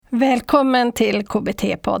Välkommen till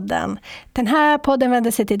KBT-podden. Den här podden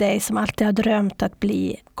vänder sig till dig som alltid har drömt att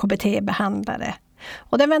bli KBT-behandlare.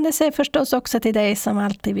 Och den vänder sig förstås också till dig som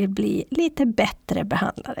alltid vill bli lite bättre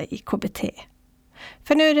behandlare i KBT.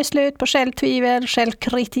 För nu är det slut på självtvivel,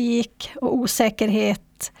 självkritik och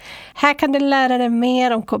osäkerhet. Här kan du lära dig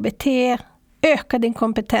mer om KBT, öka din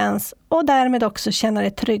kompetens och därmed också känna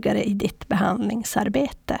dig tryggare i ditt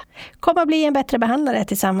behandlingsarbete. Kom och bli en bättre behandlare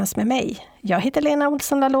tillsammans med mig. Jag heter Lena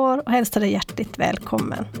Olsson Lalor och hälsar dig hjärtligt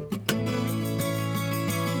välkommen.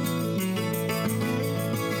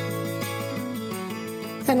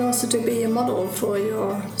 And also to be a model for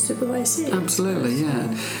your supervisee. Absolutely, yeah.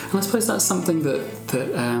 And I suppose that's something that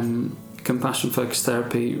compassion-focused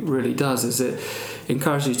therapy really does, is it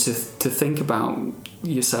encourages you to think about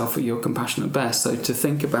yourself at your compassionate best. So to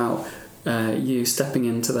think about you stepping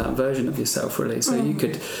into that version of yourself, really. So you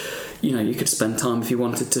could spend time if you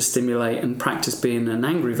wanted to stimulate and practice being an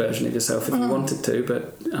angry version of yourself if you wanted to,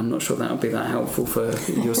 but I'm not sure that would be that helpful for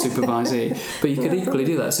your supervisee. But you could equally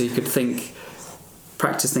do that. So you could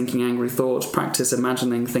practice thinking angry thoughts, practice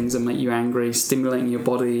imagining things that make you angry, stimulating your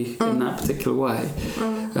body in that particular way.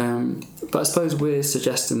 But I suppose we're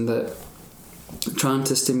suggesting that trying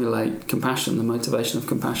to stimulate compassion, the motivation of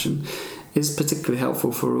compassion, is particularly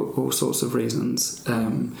helpful for all sorts of reasons.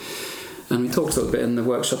 And we talked a little bit in the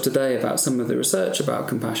workshop today about some of the research about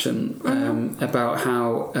compassion, about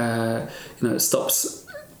how it stops.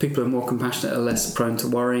 People who are more compassionate are less prone to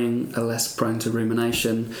worrying, are less prone to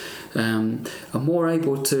rumination, are more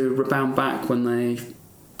able to rebound back when they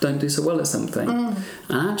don't do so well at something.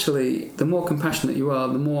 And actually, the more compassionate you are,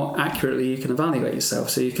 the more accurately you can evaluate yourself.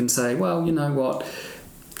 So you can say, well, you know what,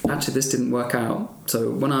 actually this didn't work out. So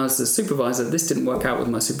when I was the supervisor, this didn't work out with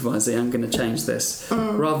my supervisor, I'm going to change this.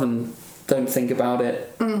 Rather than don't think about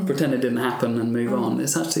it, pretend it didn't happen and move on.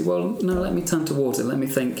 It's actually, well, no, let me turn towards it. Let me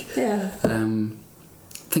think.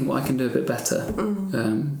 Think what I can do a bit better.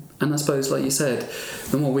 And I suppose, like you said,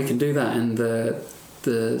 the more we can do that in the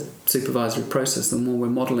supervisory process, the more we're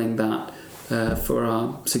modelling that for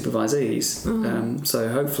our supervisees. So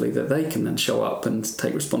hopefully that they can then show up and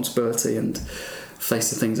take responsibility and face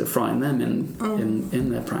the things that frighten them in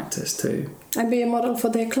their practice too. And be a model for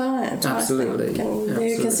their client. Absolutely.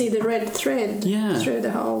 You can see the red thread through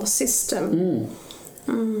the whole system.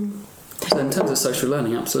 So in terms of social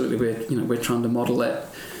learning, absolutely, we're trying to model it.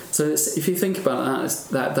 So if you think about that, it's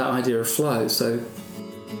that idea of flow. So.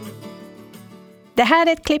 Det här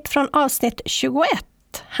är ett klipp från avsnitt 21,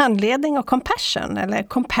 handledning och compassion, eller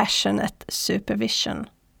compassionate supervision,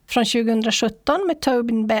 från 2017 med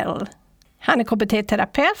Tobin Bell. Han är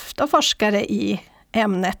KBT-terapeut och forskare i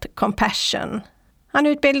ämnet compassion. Han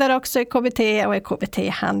utbildar också i KBT och är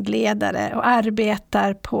KBT-handledare och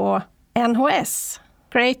arbetar på NHS,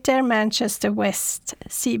 Greater Manchester West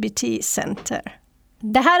CBT Center.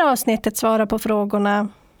 Det här avsnittet svarar på frågorna: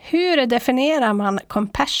 hur definierar man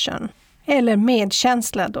compassion, eller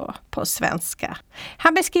medkänsla då på svenska?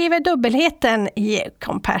 Han beskriver dubbelheten i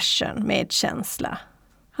compassion, medkänsla.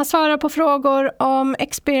 Han svarar på frågor om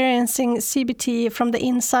experiencing CBT from the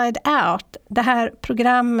inside out, det här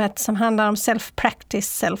programmet som handlar om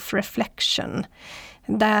self-practice, self-reflection,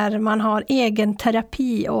 där man har egen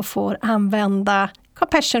terapi och får använda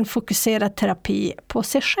compassion-fokuserad terapi på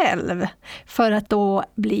sig själv för att då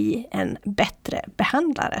bli en bättre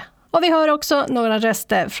behandlare. Och vi hör också några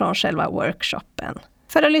röster från själva workshopen.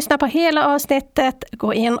 För att lyssna på hela avsnittet,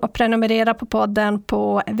 gå in och prenumerera på podden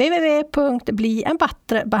på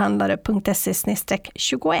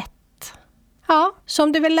www.blienbattrebehandlare.se/21. Ja, så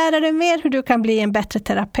om du vill lära dig mer hur du kan bli en bättre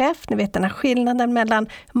terapeut, ni vet den här skillnaden mellan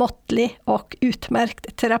måttlig och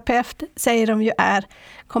utmärkt terapeut, säger de ju är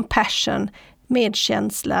compassion,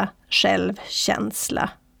 medkänsla, självkänsla.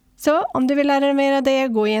 Så om du vill lära dig mer av det,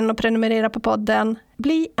 gå in och prenumerera på podden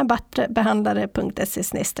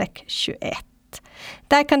blienbattrebehandlare.se/21.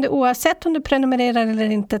 Där kan du oavsett om du prenumererar eller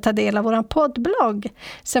inte ta del av vår poddblogg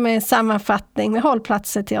som är en sammanfattning med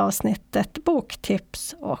hållplatser till avsnittet,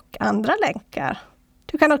 boktips och andra länkar.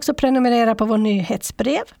 Du kan också prenumerera på vår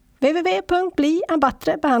nyhetsbrev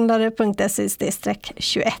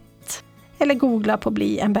www.blienbattrebehandlare.se/21 eller googla på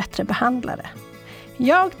Bli en bättre behandlare.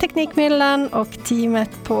 Jag, Teknikmillan och teamet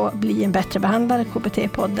på Bli en bättre behandlare,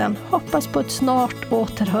 KBT-podden, hoppas på ett snart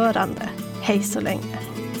återhörande. Hej så länge!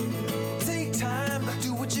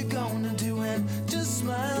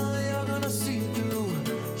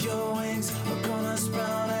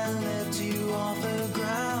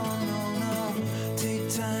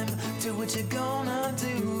 What you gonna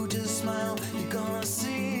do? Just smile. You're gonna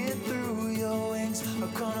see it through. Your wings are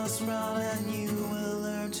gonna sprout and you will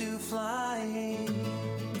learn to fly.